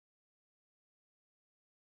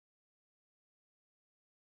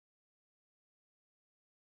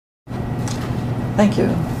Thank you.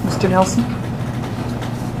 Mr. Nelson?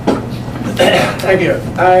 Thank you.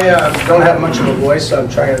 I don't have much of a voice, so I'm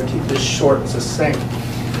trying to keep this short and succinct.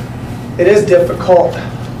 It is difficult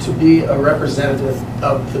to be a representative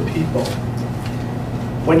of the people.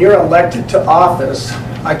 When you're elected to office,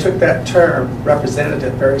 I took that term,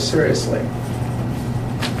 representative, very seriously.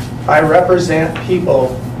 I represent people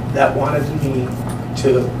that wanted me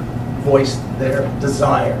to voice their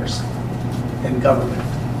desires in government.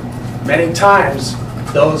 Many times,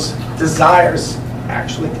 those desires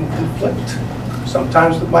actually can conflict,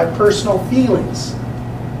 sometimes with my personal feelings,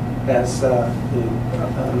 as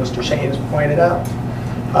Mr. Shane has pointed out.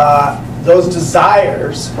 Those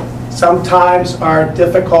desires sometimes are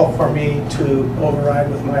difficult for me to override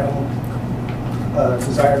with my own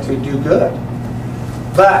desire to do good.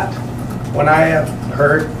 But when I have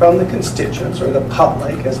heard from the constituents or the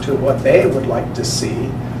public as to what they would like to see,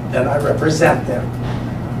 then I represent them.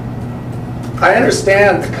 I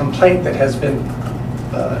understand the complaint that has been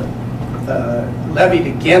levied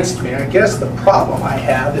against me. I guess the problem I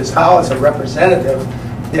have is how, as a representative,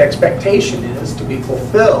 the expectation is to be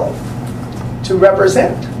fulfilled to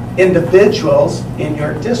represent individuals in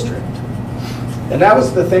your district. And that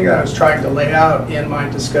was the thing that I was trying to lay out in my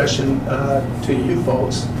discussion to you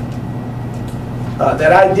folks,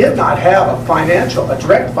 that I did not have a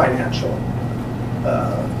direct financial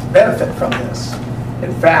benefit from this.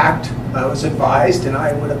 In fact, I was advised, and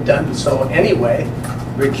I would have done so anyway,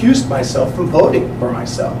 recused myself from voting for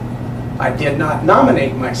myself. I did not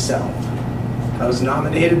nominate myself. I was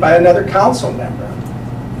nominated by another council member.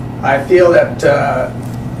 I feel that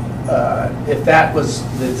if that was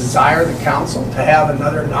the desire of the council to have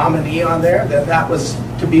another nominee on there, then that was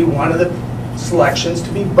to be one of the selections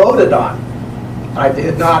to be voted on. I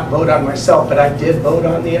did not vote on myself, but I did vote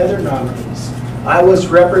on the other nominees. I was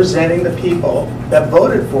representing the people that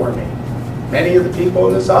voted for me. Many of the people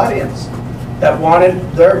in this audience that wanted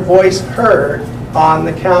their voice heard on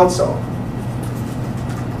the council.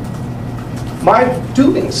 My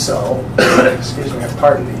doing so, excuse me,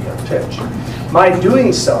 pardon the pitch, my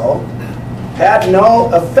doing so had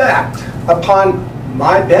no effect upon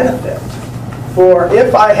my benefit. For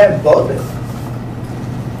if I had voted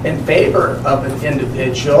in favor of an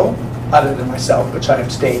individual, other than myself, which I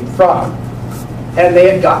abstained from, and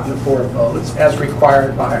they had gotten the 4 votes as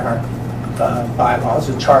required by our bylaws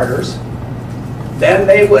and charters, then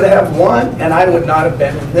they would have won and I would not have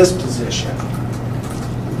been in this position.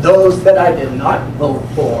 Those that I did not vote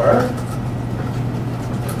for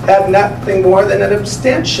had nothing more than an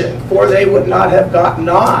abstention, for they would not have gotten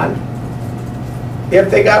on if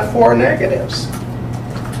they got 4 negatives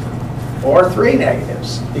or 3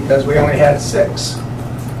 negatives, because we only had 6.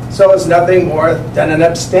 So it's nothing more than an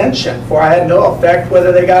abstention, for I had no effect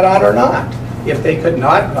whether they got on or not, if they could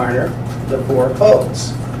not garner the 4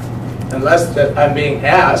 votes. Unless that I'm being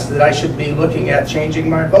asked that I should be looking at changing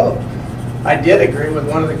my vote. I did agree with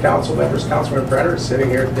one of the council members, Councilman Brenner, sitting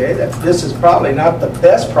here today, that this is probably not the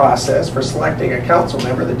best process for selecting a council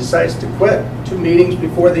member that decides to quit 2 meetings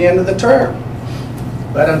before the end of the term.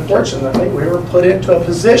 But unfortunately, we were put into a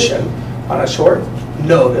position on a short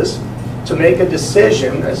notice to make a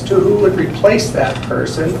decision as to who would replace that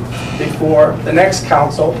person before the next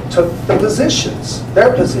council took the positions,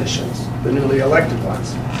 their positions, the newly elected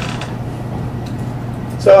ones.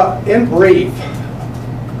 So in brief,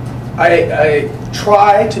 I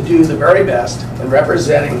try to do the very best in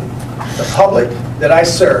representing the public that I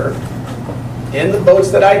serve in the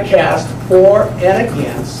votes that I cast for and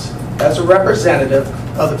against as a representative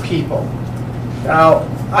of the people. Now,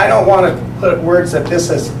 I don't want to put words that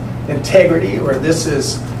this is integrity or this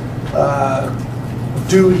is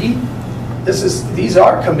duty. These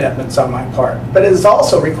are commitments on my part, but it is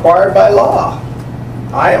also required by law.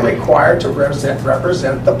 I am required to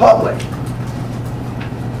represent the public.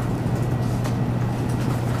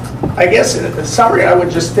 I guess in summary, I would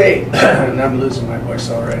just state, and I'm losing my voice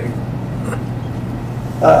already,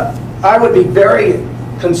 I would be very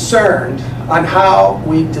concerned on how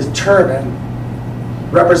we determine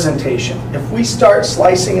representation. If we start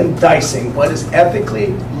slicing and dicing what is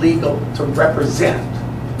ethically legal to represent,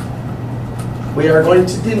 we are going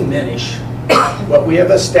to diminish what we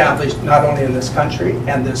have established not only in this country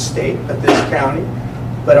and this state, but this county,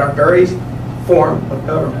 but our very form of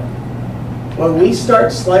government. When we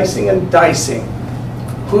start slicing and dicing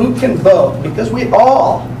who can vote, because we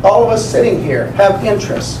all of us sitting here have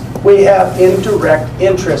interests. We have indirect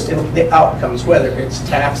interest in the outcomes, whether it's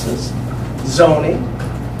taxes, zoning,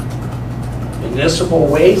 municipal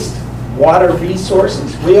waste, water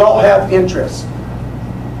resources. We all have interests.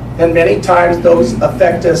 And many times those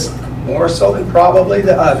affect us more so than probably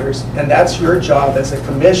the others, and that's your job as a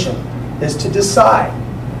commission, is to decide,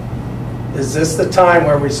 is this the time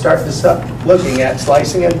where we start looking at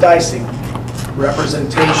slicing and dicing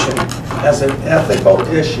representation as an ethical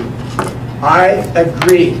issue? I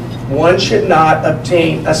agree, one should not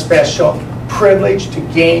obtain a special privilege to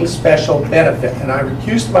gain special benefit, and I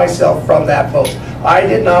recused myself from that vote. I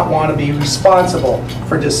did not want to be responsible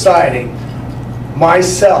for deciding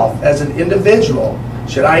myself as an individual,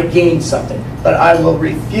 should I gain something, but I will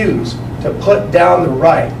refuse to put down the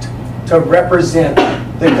right to represent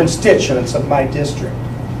the constituents of my district.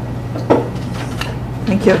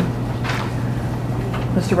 Thank you.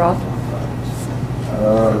 Mr. Roth?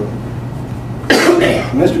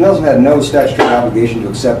 Mr. Nelson had no statutory obligation to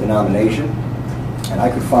accept the nomination, and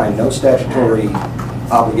I could find no statutory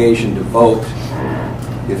obligation to vote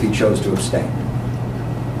if he chose to abstain.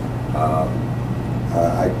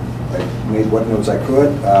 I made what notes I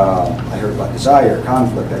could. I heard about desire,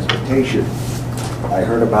 conflict, expectation. I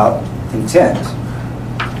heard about intent,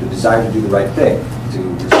 the desire to do the right thing,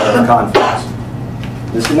 to resolve conflicts.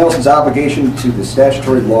 Mr. Nelson's obligation to the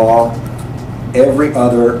statutory law, every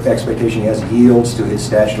other expectation he has yields to his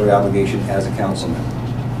statutory obligation as a council member.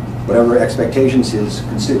 Whatever expectations his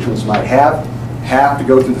constituents might have to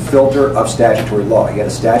go through the filter of statutory law. He had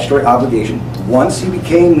a statutory obligation once he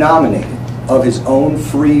became nominated of his own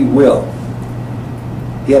free will.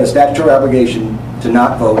 He had a statutory obligation to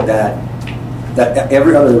not vote that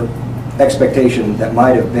every other expectation that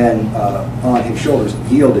might have been on his shoulders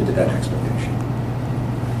yielded to that expectation.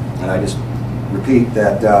 And I just repeat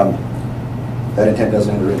that that intent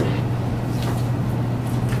doesn't enter into it.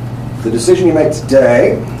 The decision you make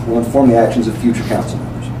today will inform the actions of future council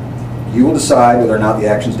members. You will decide whether or not the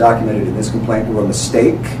actions documented in this complaint were a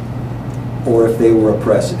mistake or if they were a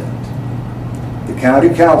precedent. The county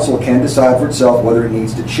council can decide for itself whether it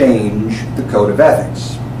needs to change the code of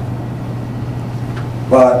ethics.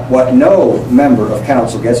 But what no member of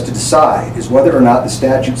council gets to decide is whether or not the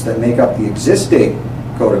statutes that make up the existing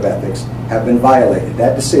code of ethics have been violated.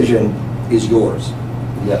 That decision is yours.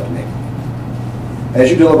 You have to make it. As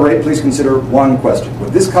you deliberate, please consider one question.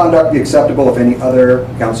 Would this conduct be acceptable if any other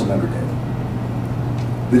council member did?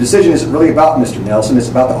 The decision isn't really about Mr. Nelson, it's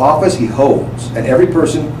about the office he holds and every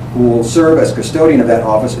person who will serve as custodian of that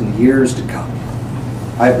office in the years to come.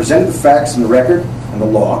 I have presented the facts and the record and the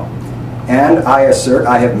law, and I assert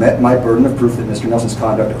I have met my burden of proof that Mr. Nelson's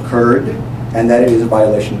conduct occurred and that it is a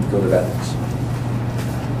violation of the code of ethics.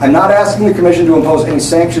 I'm not asking the commission to impose any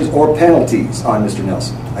sanctions or penalties on Mr.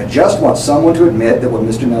 Nelson. I just want someone to admit that what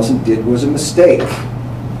Mr. Nelson did was a mistake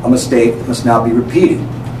that must not be repeated.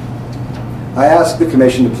 I ask the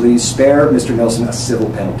commission to please spare Mr. Nelson a civil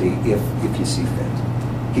penalty if you see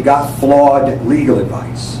fit. He got flawed legal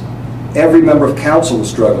advice. Every member of council was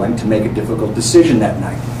struggling to make a difficult decision that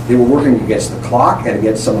night. They were working against the clock and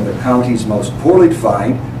against some of the county's most poorly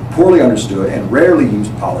defined, poorly understood, and rarely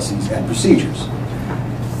used policies and procedures.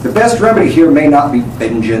 The best remedy here may not be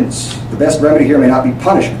vengeance. The best remedy here may not be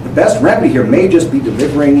punishment. The best remedy here may just be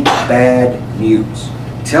delivering bad news.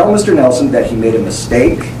 Tell Mr. Nelson that he made a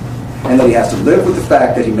mistake and that he has to live with the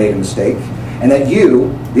fact that he made a mistake, and that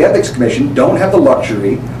you, the Ethics Commission, don't have the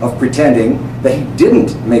luxury of pretending that he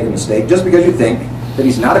didn't make a mistake just because you think that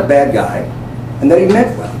he's not a bad guy and that he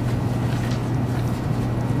meant well.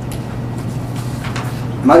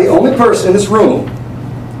 Am I the only person in this room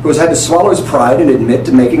who has had to swallow his pride and admit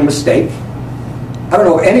to making a mistake? I don't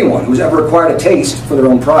know of anyone who's ever acquired a taste for their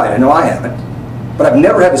own pride. I know I haven't. But I've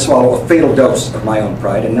never had to swallow a fatal dose of my own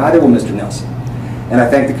pride, and neither will Mr. Nelson. And I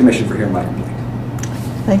thank the commission for hearing my complaint.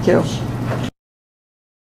 Thank you.